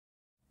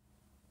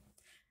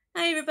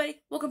Hi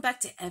everybody, welcome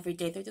back to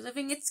Everyday Thrifty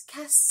Living. It's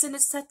Cass and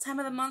it's that time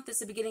of the month. It's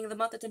the beginning of the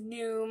month. It's a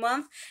new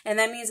month. And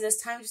that means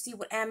it's time to see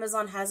what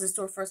Amazon has in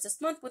store for us this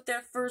month with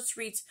their First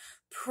Reads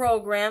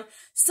program.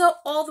 So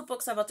all the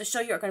books I'm about to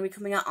show you are going to be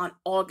coming out on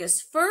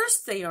August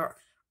 1st. They are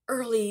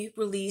early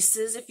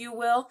releases, if you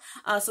will.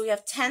 So we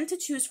have 10 to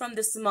choose from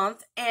this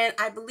month. And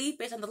I believe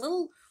based on the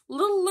little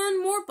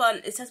learn more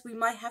button, it says we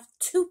might have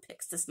 2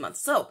 picks this month.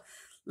 So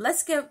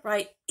let's get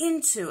right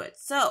into it.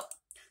 So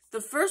the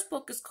first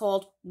book is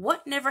called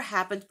What Never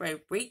Happened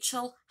by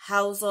Rachel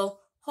Housel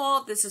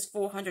Hall. This is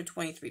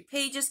 423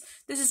 pages.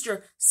 This is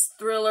your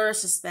thriller,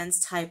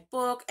 suspense type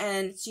book,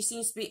 and she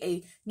seems to be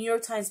a New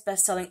York Times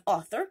bestselling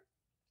author.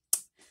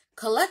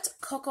 Colette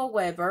Coco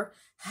Weber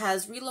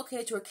has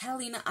relocated to her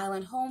Catalina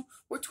Island home,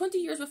 where 20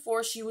 years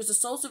before she was the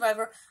sole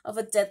survivor of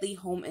a deadly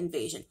home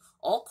invasion.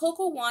 All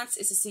Coco wants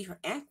is to see her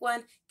Aunt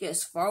Gwen get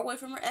as far away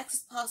from her ex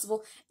as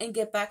possible and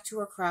get back to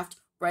her craft,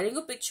 writing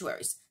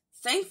obituaries.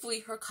 Thankfully,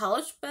 her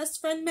college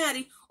best friend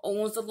Maddie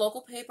owns the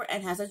local paper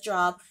and has a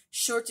job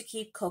sure to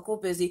keep Coco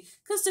busy,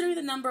 considering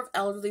the number of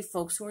elderly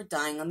folks who are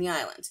dying on the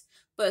island.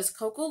 But as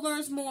Coco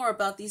learns more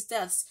about these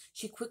deaths,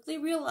 she quickly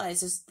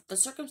realizes that the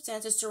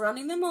circumstances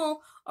surrounding them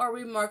all are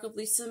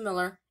remarkably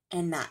similar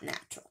and not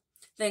natural.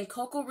 Then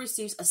Coco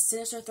receives a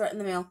sinister threat in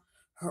the mail,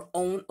 her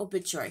own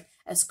obituary.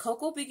 As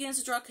Coco begins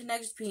to draw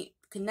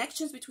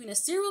connections between a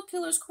serial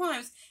killer's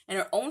crimes and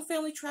her own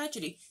family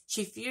tragedy,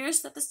 she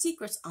fears that the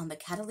secrets on the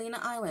Catalina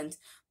Island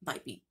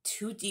might be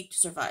too deep to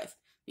survive,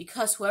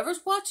 because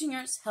whoever's watching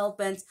her is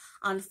hell-bent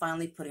on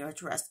finally putting her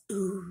to rest.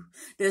 Ooh,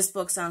 this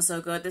book sounds so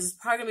good. This is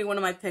probably going to be one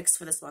of my picks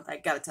for this month. I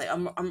gotta tell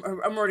you,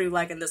 I'm already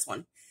liking this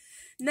one.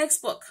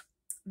 Next book,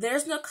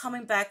 There's No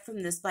Coming Back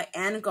From This by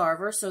Anne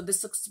Garver. So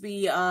this looks to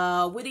be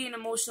a witty and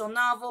emotional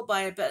novel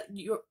by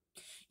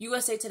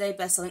USA Today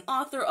bestselling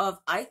author of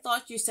I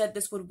Thought You Said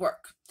This Would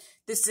Work.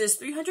 This is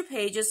 300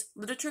 pages,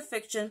 literature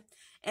fiction,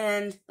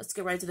 and let's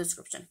get right to the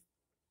description.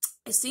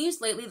 It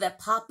seems lately that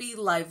Poppy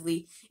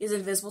Lively is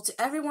invisible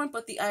to everyone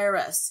but the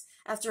IRS.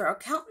 After her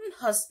accountant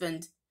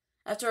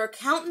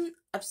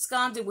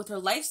absconded with her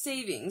life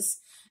savings,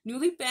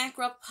 newly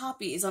bankrupt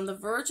Poppy is on the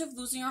verge of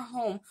losing her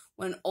home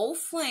when an old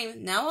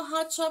flame, now a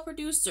hotshot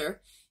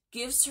producer,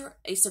 gives her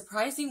a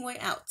surprising way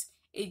out.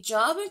 A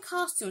job in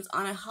costumes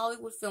on a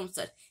Hollywood film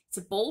set. It's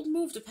a bold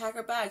move to pack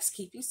her bags,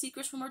 keeping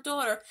secrets from her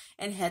daughter,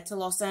 and head to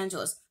Los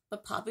Angeles.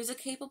 But Poppy's a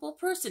capable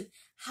person.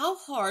 How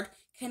hard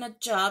can a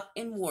job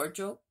in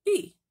wardrobe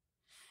be?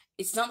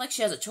 It's not like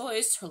she has a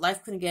choice. Her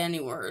life couldn't get any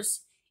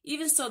worse.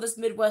 Even so, this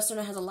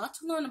Midwesterner has a lot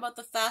to learn about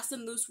the fast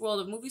and loose world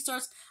of movie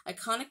stars,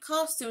 iconic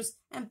costumes,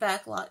 and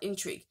backlot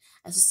intrigue.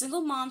 As a single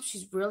mom,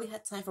 she's rarely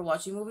had time for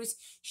watching movies.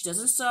 She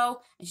doesn't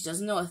sew, and she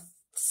doesn't know a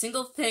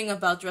single thing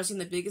about dressing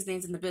the biggest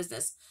names in the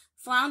business.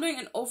 Floundering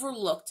and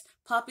overlooked,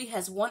 Poppy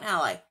has one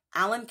ally,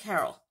 Alan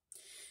Carroll,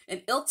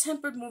 an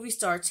ill-tempered movie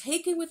star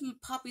taken with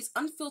Poppy's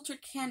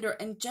unfiltered candor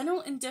and general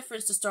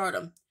indifference to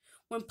stardom.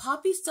 When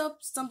Poppy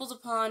stumbles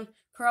upon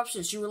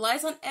corruption, she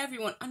relies on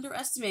everyone,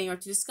 underestimating her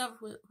to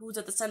discover who's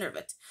at the center of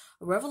it,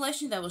 a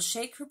revelation that will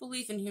shake her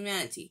belief in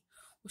humanity.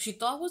 What she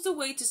thought was a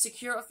way to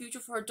secure a future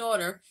for her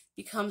daughter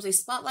becomes a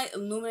spotlight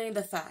illuminating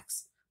the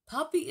facts.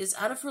 Poppy is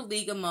out of her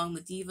league among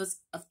the divas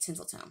of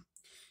Tinseltown.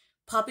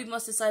 Poppy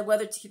must decide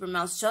whether to keep her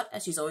mouth shut,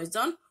 as she's always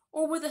done,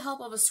 or with the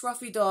help of a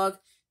scruffy dog,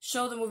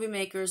 show the movie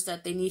makers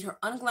that they need her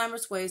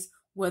unglamorous ways,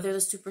 whether the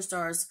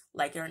superstars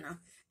like it or not.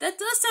 That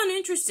does sound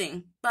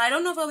interesting, but I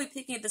don't know if I'll be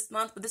picking it this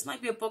month, but this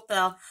might be a book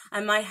that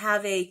I might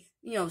have a,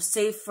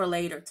 save for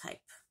later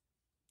type.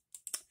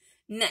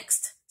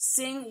 Next,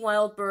 Sing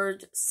Wild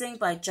Bird, Sing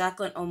by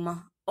Jacqueline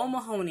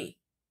O'Mahony,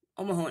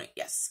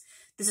 yes.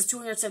 This is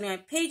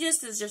 279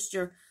 pages. This is just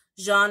your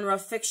genre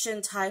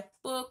fiction type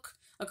book.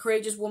 A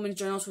courageous woman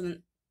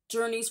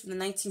journeys from the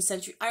 19th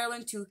century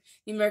Ireland to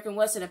the American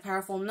West in a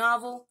powerful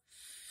novel.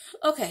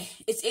 Okay,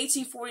 it's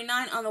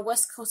 1849 on the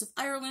west coast of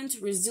Ireland.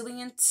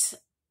 Resilient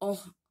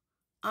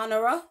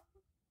Honora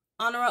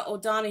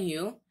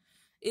O'Donoghue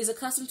is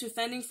accustomed to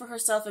fending for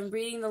herself and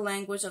reading the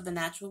language of the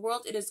natural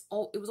world. It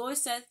was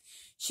always said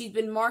she'd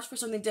been marked for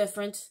something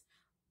different,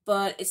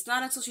 but it's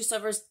not until she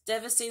suffers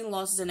devastating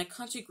losses in a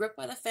country gripped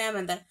by the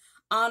famine that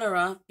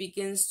Honora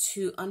begins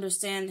to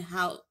understand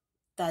how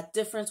that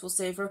difference will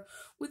save her.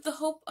 With the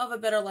hope of a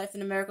better life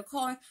in America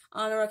calling,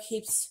 Honora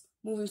keeps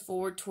moving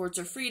forward towards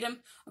her freedom.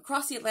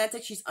 Across the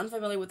Atlantic, she's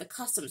unfamiliar with the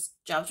customs.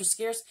 Jobs are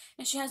scarce,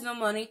 and she has no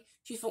money.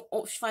 She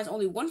finds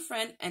only one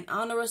friend, and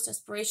Honora's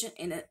desperation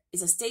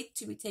is a state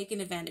to be taken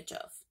advantage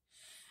of.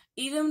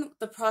 Even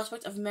the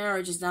prospect of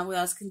marriage is not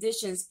without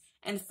conditions,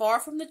 and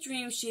far from the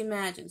dreams she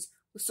imagines.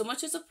 With so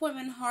much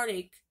disappointment and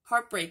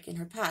heartbreak in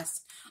her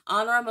past,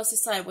 Honora must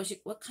decide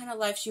what kind of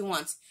life she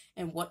wants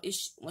and what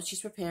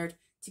she's prepared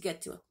to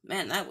get to.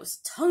 Man, that was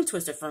tongue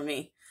twister for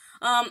me.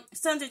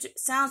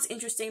 Sounds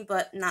interesting,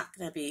 but not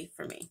gonna be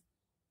for me.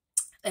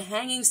 The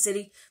Hanging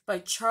City by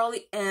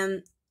Charlie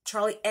N.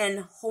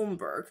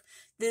 Holmberg.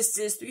 This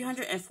is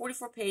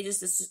 344 pages.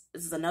 This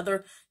is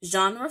another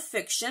genre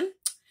fiction.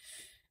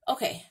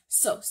 Okay,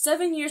 so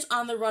 7 years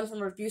on the run from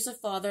her abusive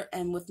father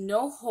and with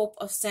no hope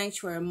of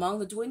sanctuary among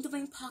the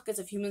dwindling pockets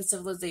of human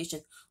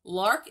civilization,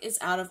 Lark is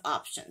out of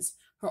options.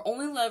 Her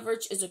only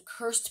leverage is a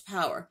cursed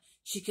power.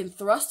 She can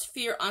thrust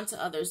fear onto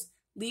others,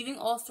 leaving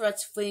all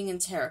threats fleeing in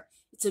terror.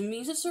 It's a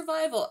means of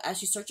survival as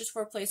she searches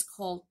for a place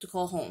to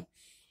call home.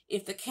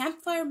 If the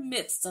campfire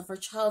myths of her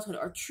childhood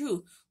are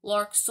true,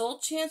 Lark's sole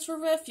chance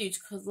for refuge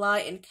could lie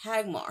in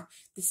Kagmar,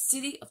 the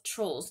city of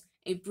trolls,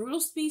 a brutal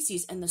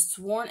species and the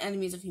sworn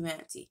enemies of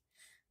humanity.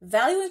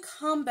 Valuing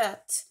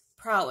combat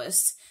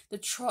prowess, the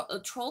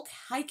Troll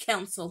High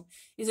Council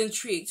is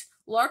intrigued.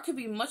 Lark could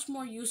be much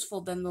more useful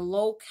than the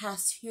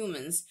low-caste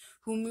humans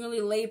who merely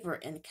labor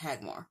in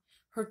Kagmar.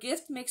 Her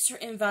gift makes her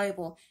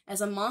invaluable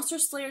as a monster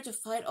slayer to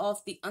fight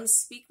off the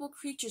unspeakable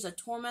creatures that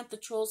torment the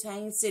trolls'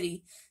 hanging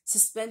city,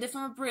 suspended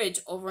from a bridge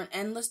over an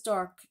endless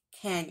dark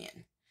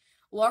canyon.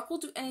 Lark will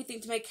do anything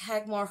to make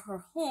Kagmar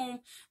her home,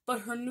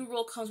 but her new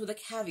role comes with a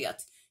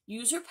caveat.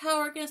 Use her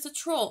power against a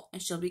troll,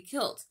 and she'll be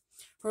killed.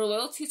 Her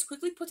loyalty is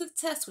quickly put to the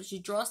test when she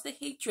draws the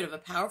hatred of a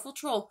powerful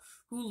troll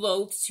who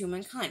loathes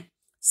humankind.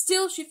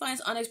 Still, she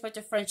finds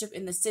unexpected friendship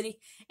in the city,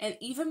 and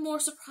even more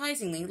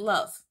surprisingly,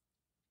 love.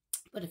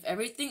 But if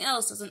everything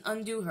else doesn't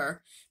undo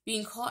her,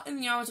 being caught in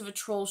the arms of a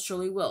troll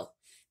surely will.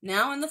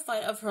 Now, in the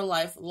fight of her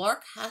life,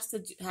 Lark has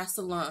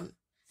a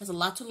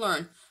lot to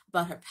learn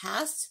about her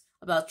past,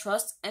 about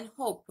trust and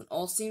hope when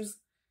all seems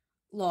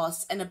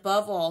lost, and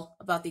above all,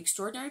 about the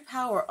extraordinary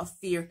power of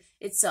fear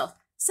itself.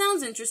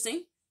 Sounds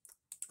interesting.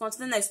 On to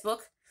the next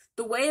book.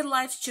 The Way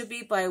Life Should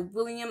Be by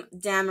William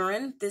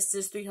Dameron. This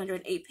is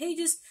 308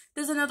 pages.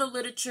 There's another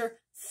literature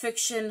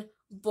fiction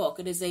book.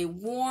 It is a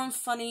warm,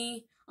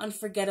 funny,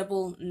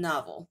 unforgettable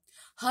novel.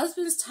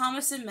 Husbands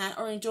Thomas and Matt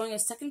are enjoying a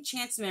second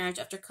chance marriage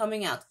after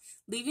coming out,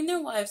 leaving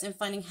their wives and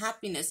finding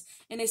happiness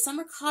in a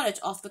summer cottage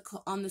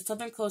on the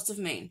southern coast of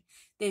Maine.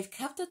 They've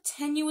kept a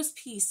tenuous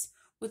peace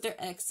with their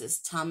exes.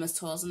 Thomas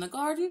toils in the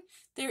garden.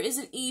 There is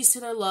an ease to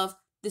their love.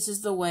 This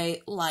is the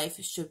way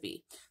life should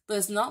be. But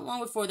it's not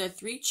long before their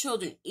 3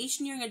 children,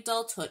 each nearing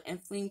adulthood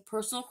and fleeing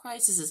personal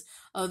crises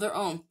of their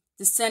own,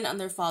 descend on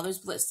their father's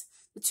bliss.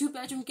 The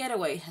 2-bedroom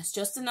getaway has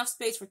just enough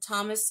space for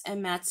Thomas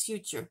and Matt's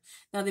future.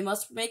 Now they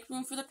must make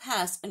room for the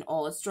past and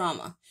all its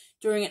drama.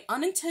 During an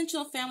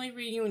unintentional family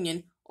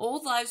reunion,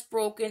 old lives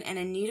broken and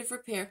in need of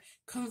repair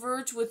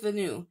converge with the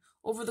new.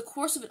 Over the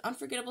course of an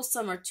unforgettable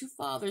summer, 2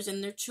 fathers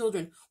and their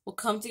children will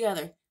come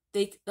together.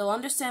 They'll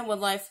understand what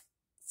life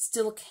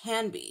still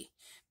can be.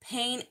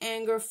 Pain,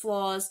 anger,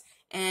 flaws,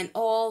 and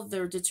all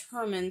they're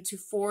determined to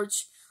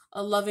forge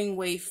a loving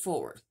way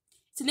forward.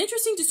 It's an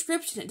interesting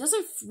description. It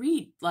doesn't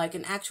read like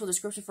an actual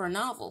description for a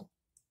novel.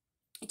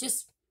 It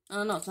just, I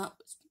don't know,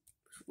 it's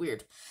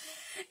weird.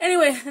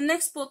 Anyway, the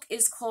next book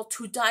is called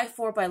To Die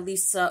For by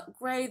Lisa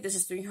Gray. This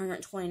is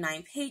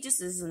 329 pages.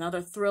 This is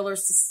another thriller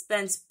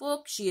suspense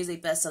book. She is a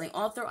best-selling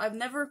author. I've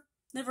never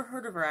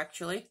heard of her,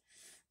 actually.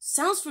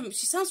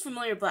 She sounds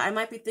familiar, but I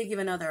might be thinking of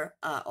another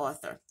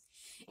author.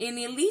 In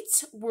the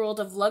elite world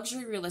of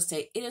luxury real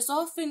estate, it is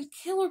often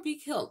kill or be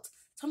killed,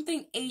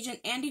 something agent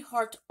Andy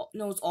Hart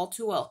knows all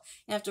too well.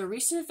 And after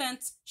recent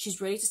events,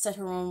 she's ready to set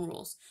her own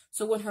rules.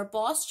 So when her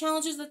boss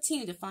challenges the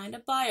team to find a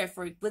buyer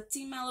for a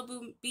glitzy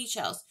Malibu beach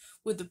house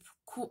with the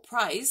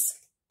prize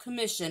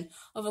commission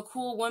of a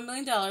cool $1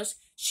 million,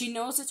 she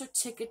knows it's her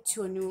ticket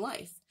to a new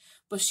life.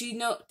 But she's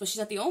not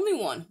the only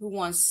one who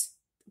wants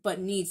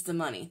but needs the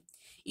money.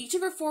 Each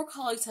of her 4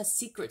 colleagues has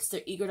secrets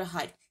they're eager to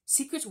hide.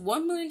 Secrets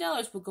 $1 million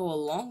will go a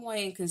long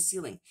way in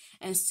concealing,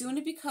 and soon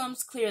it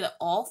becomes clear that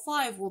all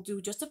 5 will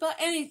do just about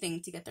anything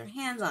to get their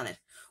hands on it.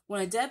 When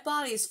a dead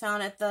body is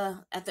found at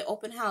the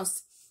open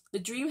house, the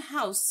dream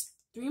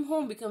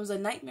home becomes a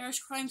nightmarish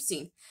crime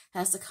scene.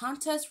 Has the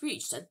contest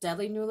reached a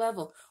deadly new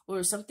level, or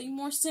is something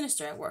more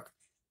sinister at work?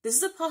 This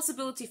is a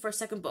possibility for a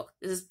second book.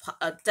 This is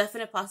a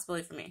definite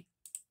possibility for me.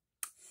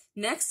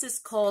 Next is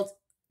called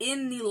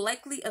In the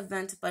Likely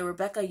Event by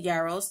Rebecca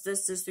Yarros.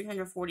 This is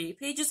 348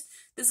 pages.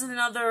 This is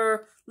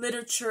another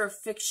literature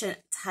fiction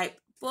type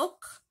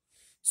book.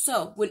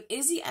 So, when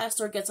Izzy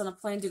Astor gets on a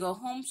plane to go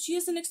home, she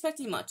isn't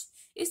expecting much.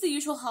 It's the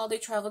usual holiday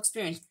travel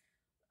experience.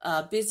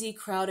 Busy,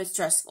 crowded,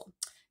 stressful.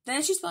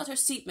 Then she spots her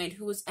seatmate,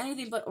 who is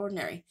anything but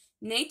ordinary.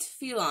 Nate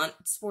Phelan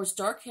sports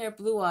dark hair,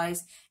 blue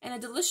eyes, and a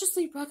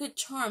deliciously rugged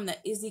charm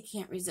that Izzy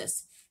can't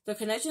resist. Their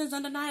connection is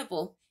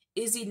undeniable.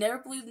 Izzy never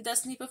believed in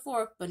destiny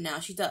before, but now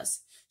she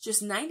does.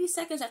 Just 90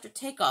 seconds after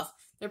takeoff,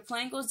 their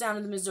plane goes down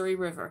in the Missouri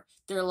River.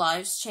 Their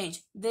lives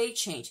change. They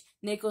change.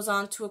 Nate goes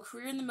on to a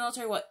career in the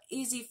military while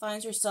Izzy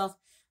finds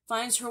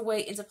her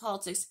way into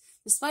politics.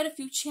 Despite a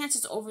few chance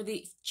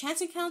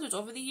encounters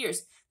over the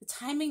years, the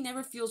timing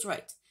never feels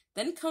right.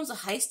 Then comes a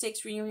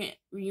high-stakes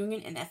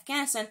reunion in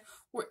Afghanistan,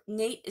 where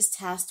Nate is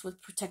tasked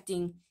with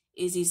protecting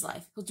Izzy's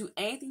life. He'll do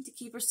anything to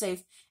keep her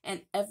safe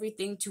and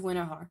everything to win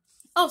her heart.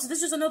 Oh, so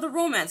this is another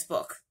romance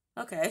book.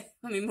 Okay,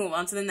 let me move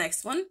on to the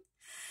next one.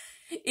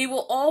 It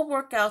Will All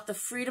Work Out, The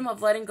Freedom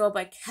of Letting Go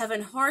by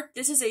Kevin Hart.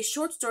 This is a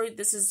short story.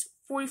 This is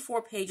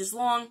 44 pages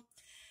long.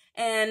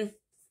 And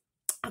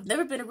I've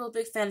never been a real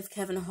big fan of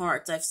Kevin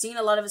Hart. I've seen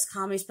a lot of his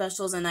comedy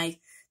specials, and I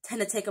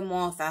tend to take them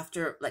off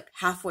after like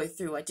halfway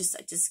through. I just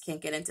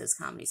can't get into his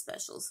comedy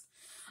specials.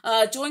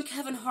 Join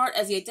Kevin Hart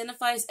as he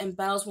identifies and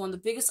battles one of the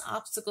biggest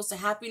obstacles to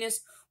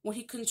happiness, what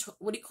he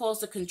calls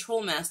the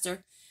control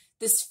master.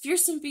 This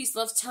fearsome beast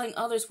loves telling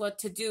others what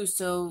to do,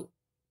 so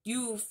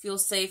you feel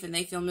safe and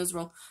they feel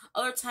miserable.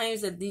 Other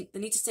times, the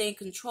need to stay in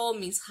control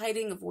means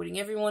hiding, avoiding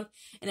everyone,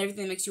 and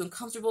everything that makes you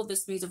uncomfortable.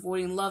 This means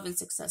avoiding love and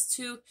success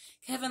too.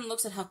 Kevin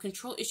looks at how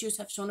control issues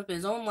have shown up in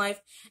his own life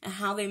and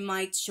how they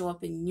might show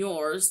up in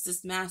yours.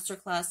 This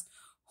masterclass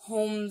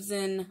homes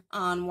in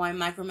on why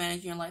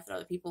micromanaging your life and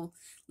other people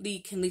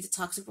can lead to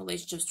toxic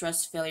relationships,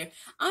 stress, failure.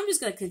 I'm just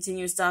going to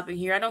continue stopping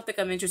here. I don't think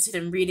I'm interested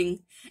in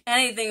reading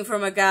anything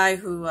from a guy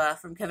who,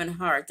 from Kevin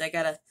Hart. I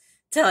gotta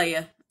tell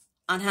you,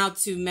 on how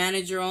to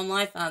manage your own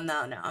life. No,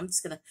 I'm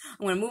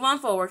gonna move on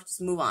forward.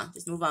 Just move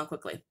on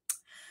quickly.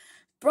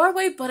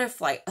 Broadway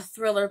Butterfly, a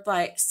thriller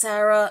by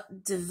Sarah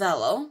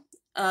DeVello.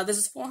 This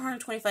is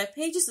 425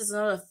 pages. This is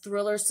another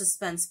thriller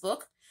suspense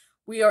book.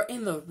 We are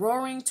in the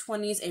roaring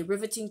 20s, a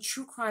riveting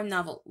true crime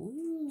novel.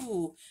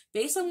 Ooh,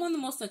 based on one of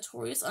the most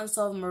notorious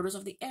unsolved murders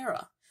of the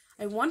era.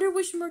 I wonder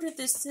which murder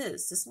this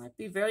is. This might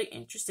be very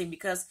interesting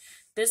because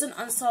there's an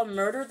unsolved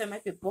murder. There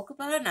might be a book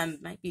about it, and I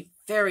might be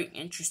very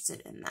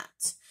interested in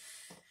that.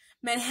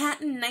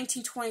 Manhattan,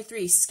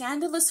 1923.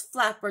 Scandalous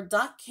flapper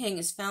Dot King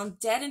is found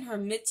dead in her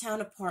midtown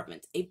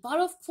apartment. A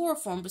bottle of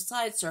chloroform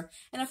beside her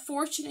and a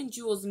fortune in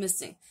jewels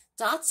missing.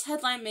 Dot's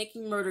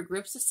headline-making murder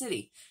grips the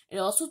city. It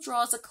also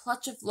draws a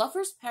clutch of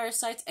lovers,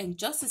 parasites, and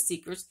justice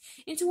seekers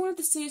into one of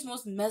the city's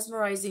most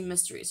mesmerizing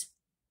mysteries.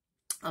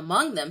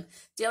 Among them,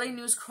 Daily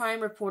News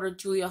crime reporter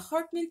Julia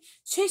Hartman,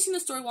 chasing the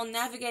story while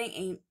navigating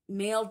a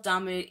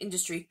male-dominated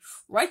industry.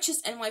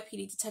 Righteous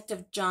NYPD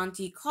detective John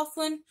D.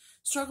 Coughlin,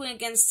 struggling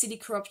against city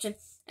corruption,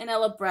 and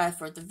Ella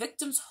Bradford, the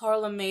victim's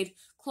Harlem maid,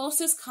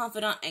 closest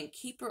confidant and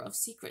keeper of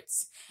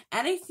secrets.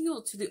 Adding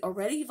fuel to the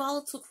already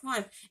volatile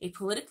crime, a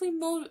politically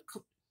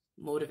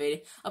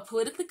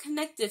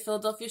connected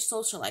Philadelphia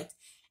socialite,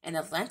 an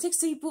Atlantic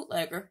City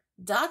bootlegger,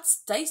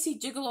 Dot's dicey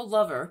gigolo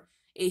lover,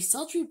 a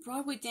sultry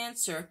Broadway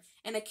dancer,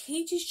 and a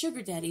cagey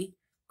sugar daddy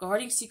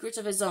guarding secrets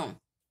of his own.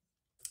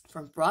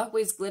 From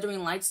Broadway's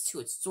glittering lights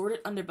to its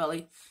sordid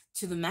underbelly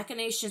to the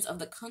machinations of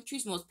the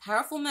country's most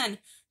powerful men,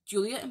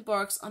 Julia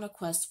embarks on a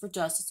quest for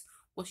justice.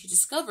 What she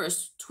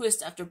discovers,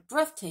 twist after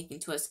breathtaking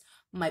twist,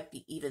 might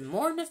be even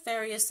more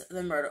nefarious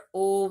than murder.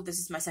 Oh, this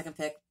is my second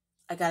pick.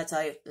 I gotta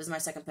tell you, this is my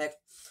second pick.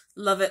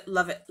 Love it,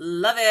 love it,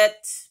 love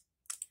it.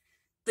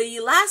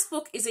 The last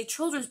book is a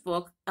children's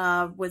book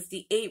with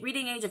the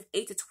reading age of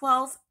 8 to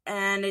 12,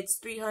 and it's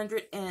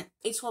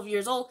 12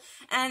 years old,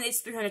 and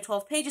it's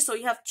 312 pages. So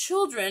you have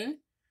children,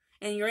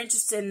 and you're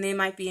interested, and they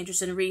might be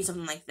interested in reading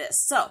something like this.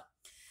 So,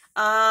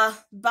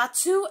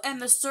 Batu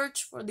and the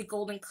Search for the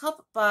Golden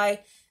Cup by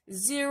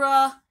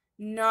Zira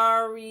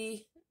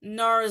Narizbai.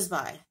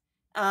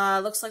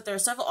 Looks like there are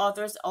several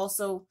authors,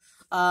 also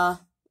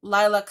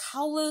Lila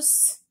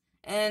Cowlis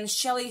and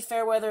Shelley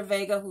Fairweather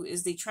Vega, who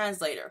is the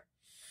translator.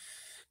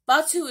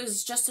 Batu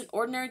is just an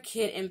ordinary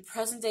kid in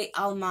present-day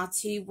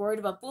Almaty, worried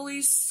about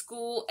bullies,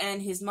 school,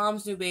 and his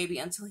mom's new baby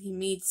until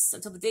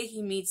the day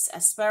he meets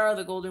Aspara,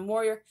 the Golden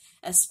Warrior.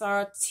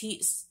 Aspara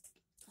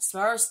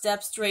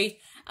steps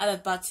straight out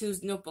of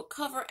Batu's notebook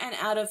cover and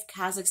out of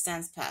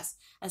Kazakhstan's past.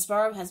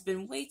 Aspara has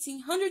been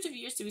waiting hundreds of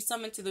years to be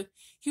summoned to the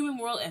human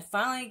world and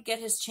finally get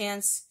his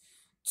chance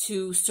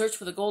to search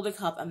for the Golden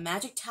Cup, a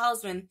magic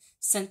talisman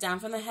sent down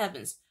from the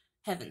heavens.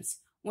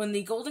 When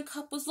the Golden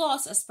Cup was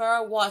lost,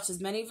 Aspara watched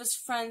as many of his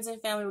friends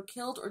and family were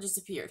killed or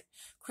disappeared.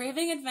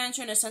 Craving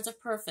adventure and a sense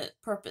of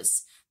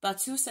purpose,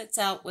 Batu sets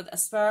out with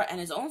Aspara and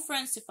his own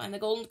friends to find the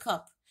Golden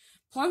Cup,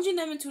 plunging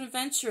them into an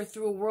adventure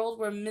through a world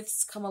where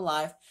myths come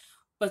alive.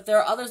 But there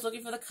are others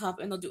looking for the cup,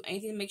 and they'll do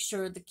anything to make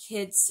sure the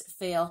kids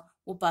fail,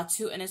 while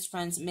Batu and his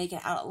friends make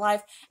it out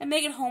alive and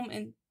make it home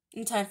in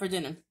time for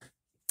dinner.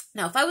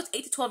 Now, if I was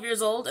 8 to 12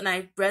 years old and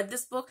I read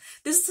this book,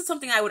 this is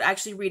something I would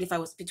actually read if I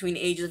was between the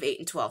ages of 8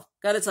 and 12.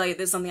 Gotta tell you,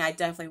 this is something I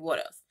definitely would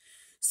have.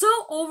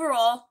 So,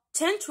 overall,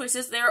 10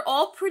 choices. They're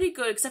all pretty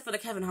good, except for the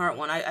Kevin Hart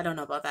one. I don't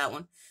know about that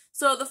one.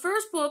 So, the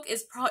first book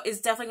is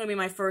definitely going to be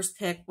my first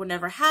pick,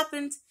 whatever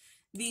happened.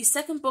 The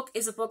second book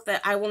is a book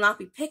that I will not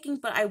be picking,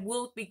 but I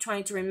will be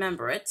trying to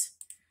remember it.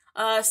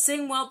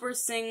 Sing Welbert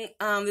Sing,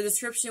 the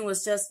description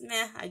was just,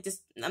 meh,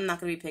 I'm not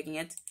going to be picking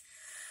it.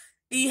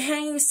 The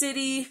Hanging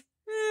City,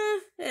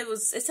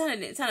 it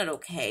sounded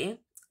okay.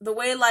 The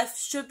Way Life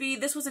Should Be,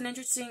 this was an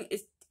interesting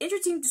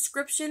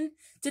description.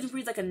 Didn't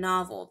read like a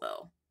novel,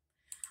 though.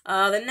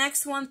 The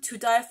next one, To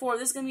Die For,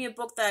 this is going to be a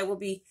book that I will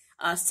be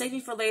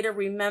saving for later,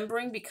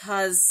 remembering,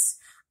 because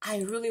I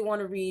really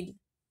want to read,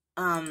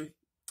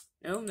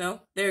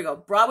 no, there you go.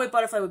 Broadway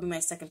Butterfly would be my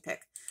second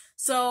pick.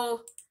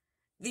 So,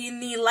 in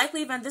the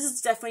likely event, this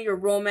is definitely your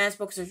romance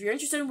book. So if you're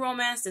interested in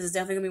romance, this is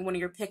definitely going to be one of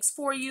your picks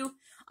for you.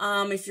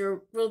 If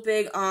you're real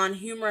big on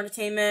humor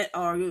entertainment,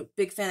 or you're a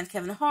big fan of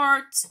Kevin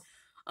Hart,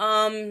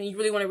 you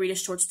really want to read a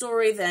short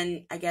story,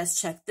 then I guess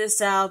check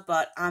this out.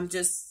 But I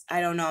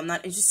don't know, I'm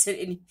not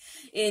interested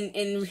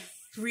in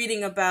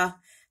reading about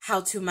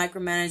How to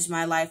Micromanage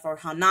My Life or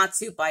How Not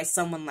to by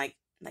someone like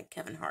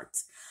Kevin Hart.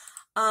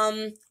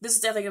 This is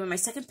definitely going to be my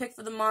second pick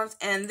for the month,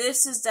 and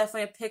this is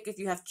definitely a pick if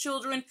you have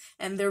children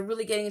and they're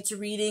really getting into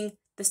reading.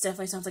 This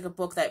definitely sounds like a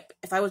book that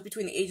if I was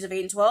between the ages of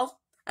 8 and 12,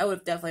 I would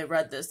have definitely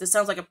read this. This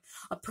sounds like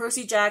a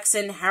Percy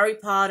Jackson, Harry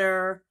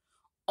Potter,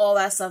 all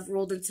that stuff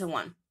rolled into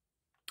one.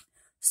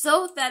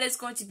 So that is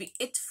going to be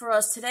it for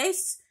us today.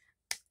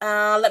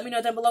 Let me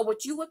know down below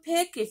what you would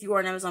pick. If you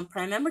are an Amazon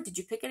Prime member, did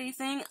you pick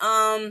anything?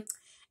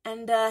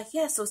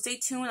 Yeah, so stay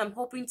tuned. I'm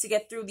hoping to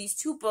get through these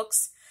 2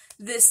 books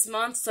this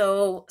month,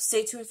 so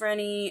stay tuned for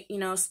any,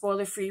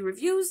 spoiler-free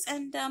reviews,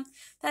 and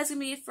that's gonna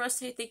be it for us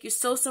today. Thank you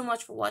so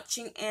much for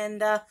watching,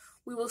 and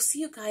we will see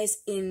you guys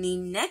in the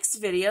next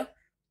video.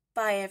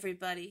 Bye,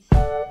 everybody.